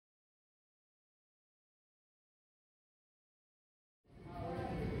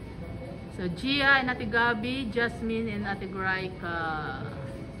So, Gia and Ate Gabi, Jasmine and Ate Graika.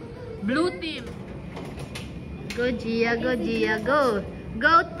 Blue team. Go, Gia. Go, Gia. Go.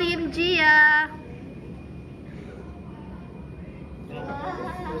 Go, Team Gia.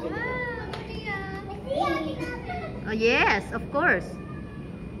 Oh, yes, of course.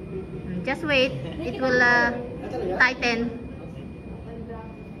 Just wait. It will tighten.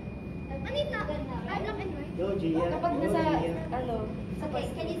 Go, Gia. Okay,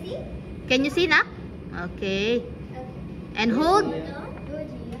 can you see? Can you see na? Okay. And hold.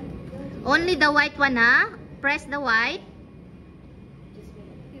 Only the white one, ha? Press the white.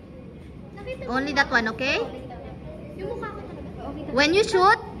 Only that one, okay? When you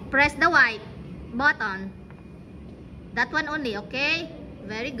shoot, press the white button. That one only, okay?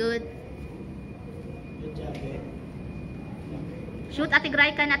 Very good. Good job, eh? Shoot Ate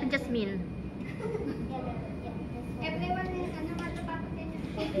Graika and Ate Jasmine. Everyone is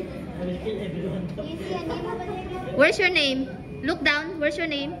I will kill everyone. You see a name over there? Where's your name? Look down. Where's your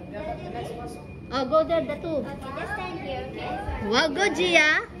name? Oh, go there, the two. Okay, just stand here, okay? Wow, go,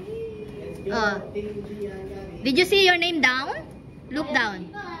 Gia. Let's go. Oh. Team Gia, Gabi. Did you see your name down? Look down.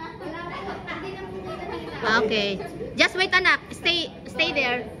 Okay. Just wait, anak. Stay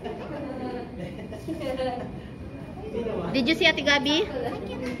there. Did you see Ate Gabi?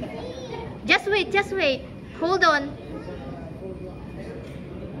 Just wait. Hold on.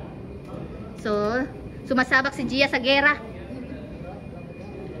 So, sumasabak si Gia sa gera.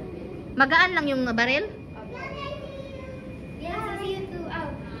 Magaan lang yung baril. Yeah, I see you too.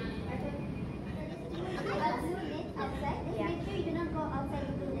 Out.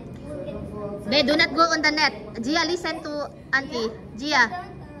 They do not go on the net. Gia, listen to Auntie. Gia.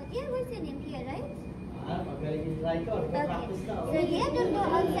 Yeah, what's your name here, right? Magaling yung right ko. Practice na. So yeah, don't go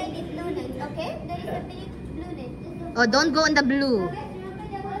outside in blue net, okay? There is a big blue net. Oh, don't go on the blue.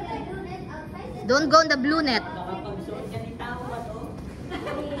 Don't go on the blue net. Nakapagsuot ka ni tao ba to?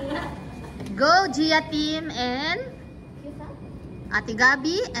 Go, Gia team and Ate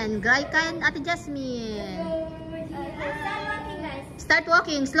Gabi and Graika and Ate Jasmine. Start walking, guys. Start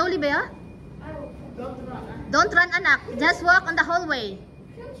walking. Slowly ba? Don't run, anak. Just walk on the hallway.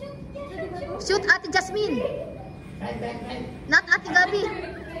 Shoot Ate Jasmine. Not Ate Gabi.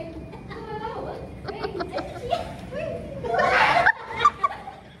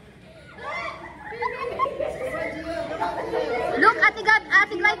 Look, Ate Gabi,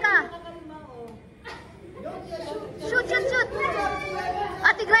 Ate Graika. Shoot.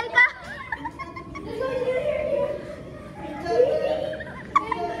 Ate Graika.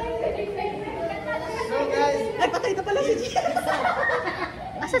 So guys, ay patay na pala si Gia.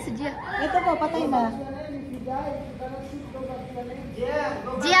 Asa si Gia? Ito po, patay na.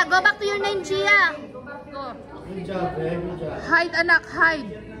 Gia, go back to your name, Gia. Go. Good job, babe. Good job. Hide, anak,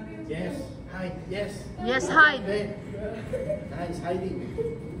 hide. Yes. Hide. Yes. Yes, hide. Babe. Nice hiding.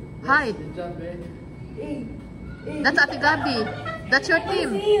 Hide. Good job, babe. That's Ate Gabi. That's your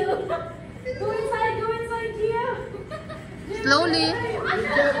team. Go inside, Gia. Slowly.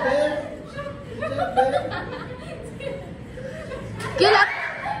 Good job, babe. Good job, babe. Kill up.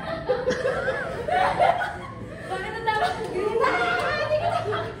 Bakit ang tawag ko?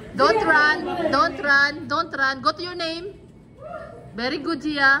 Don't run. Go to your name. Very good,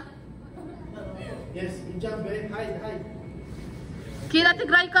 Gia. Yes. Good job, babe. Hide. Kill Ate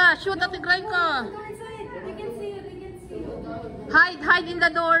Graika. Shoot Ate Graika. Go inside. They can see you. Hide in the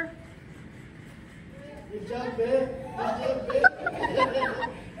door. Good job, babe.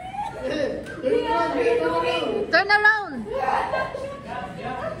 Good job, babe. Turn around.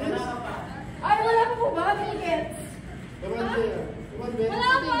 Ay, wala pa po ba? Tickets. Come on, Gia. Come on, babe. Wala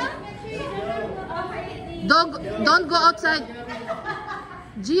pa? Don't go outside.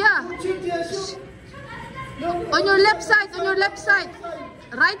 Gia. Shoot, Gia, shoot. On your left side.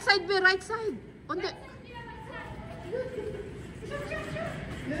 Right side, be right side. On the.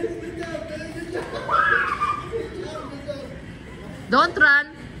 Yes, good job, babe. Good job. Don't run.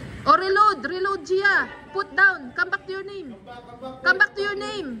 Or reload, Gia. Put down. Come back to your name. Come back to your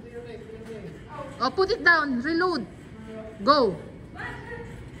name. Oh, put it down. Reload. Go.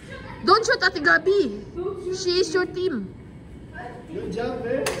 Don't shoot Ate Gabi. She is your team. Good job,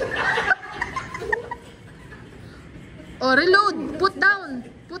 babe. Oh, reload. Put down.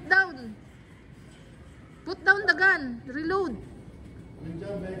 Put down the gun. Reload. Good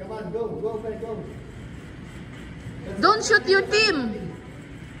job, babe. Come on, go, babe, go. Don't shoot your team.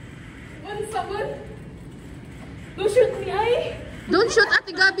 What is someone? Don't shoot me, ay! Don't shoot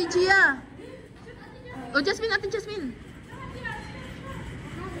Ate Gabi, Gia. Oh, Jasmine, Ate Jasmine.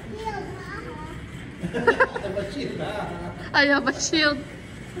 Shield, ha? I have a shield.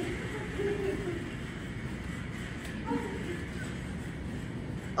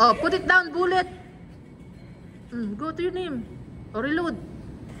 Oh, put it down, bullet. Go to your name. Or reload.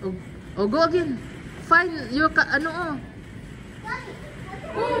 Oh, go again. Find your ano oh.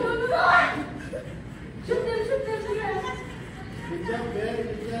 No. Shoot them. Good job, Ben.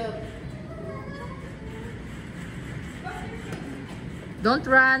 Good job. Don't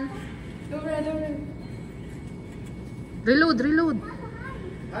run. Don't run. Reload.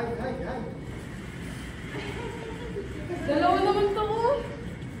 Hide. Dalawa naman to.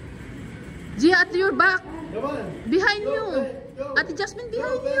 Gia, at your back. Come on. Behind Go, you. Ben. Go. Ate Jasmine,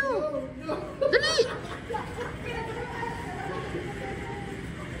 behind Go, Ben. you. Go. Dali.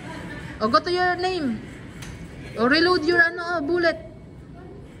 Oh, go to your name. Oh, reload your bullet.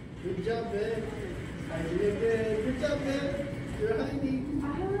 Good job, Ben. Good job, Ben. You're hiding.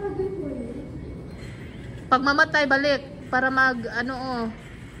 Pag mamatay, balik. Para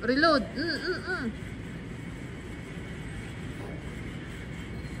reload.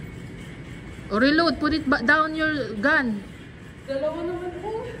 Oh, reload. Put it down your gun. Dalawa naman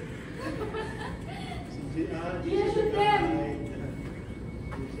po. Yeah, shoot them.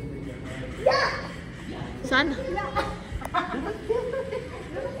 Saan?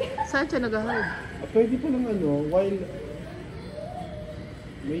 Saan siya nag-hide? Pwede pa lang while...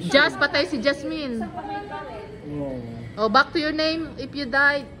 Just patay si Jasmine. Oh, back to your name if you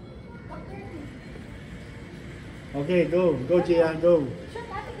died. Okay, go. Go, Gia, go.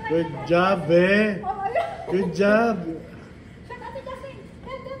 Good job, eh. Good job.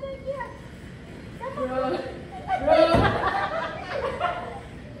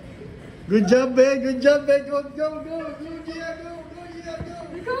 Good job, eh. Good job, eh. Go, Gia, go. Go, Gia, go.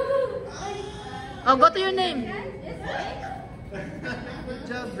 Oh, go to your name. Good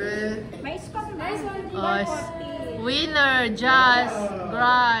job, eh. Nice one. Oh, winner, Just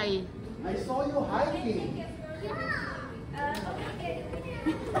Gray. I saw you hiding.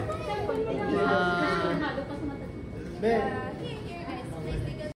 Wow. Ben,